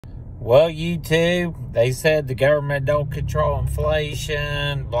Well, YouTube, they said the government don't control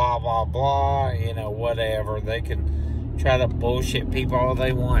inflation, blah, blah, blah, you know, whatever. They can try to bullshit people all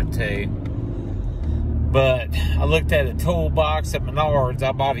they want to. But I looked at a toolbox at Menards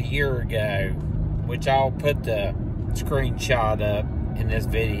I bought a year ago, which I'll put the screenshot up in this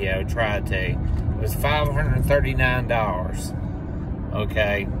video, try to. It was $539.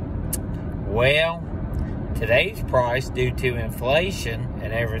 Okay. Well, today's price, due to inflation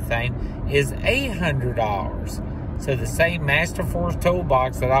and everything, is $800. So the same Masterforce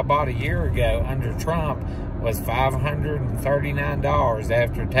toolbox that I bought a year ago under Trump was $539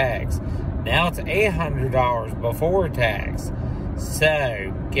 after tax. Now it's $800 before tax.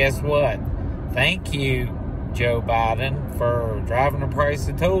 So guess what? Thank you, Joe Biden, for driving the price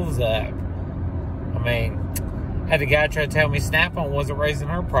of tools up. I mean, had a guy try to tell me Snap-on wasn't raising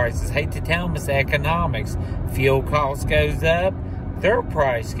their prices. Hate to tell them, it's economics. Fuel cost goes up, their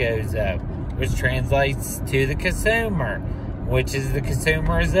price goes up, which translates to the consumer, which is the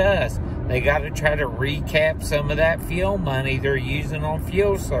consumer is us. They got to try to recap some of that fuel money they're using on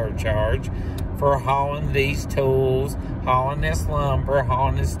fuel surcharge for hauling these tools, hauling this lumber,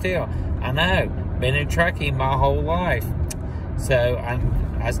 hauling this steel. I know, been in trucking my whole life. So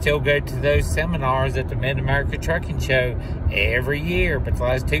I still go to those seminars at the Mid-America Trucking Show every year, but the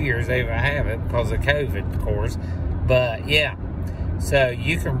last 2 years they don't have it because of COVID, of course. But yeah, so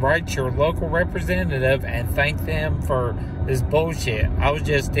you can write your local representative and thank them for this bullshit. I was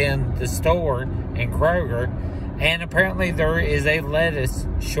just in the store in Kroger, and apparently there is a lettuce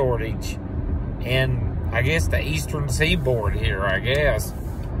shortage in, I guess, the eastern seaboard here, I guess.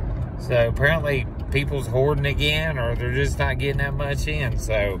 So apparently people's hoarding again, or they're just not getting that much in.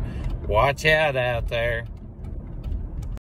 So watch out there.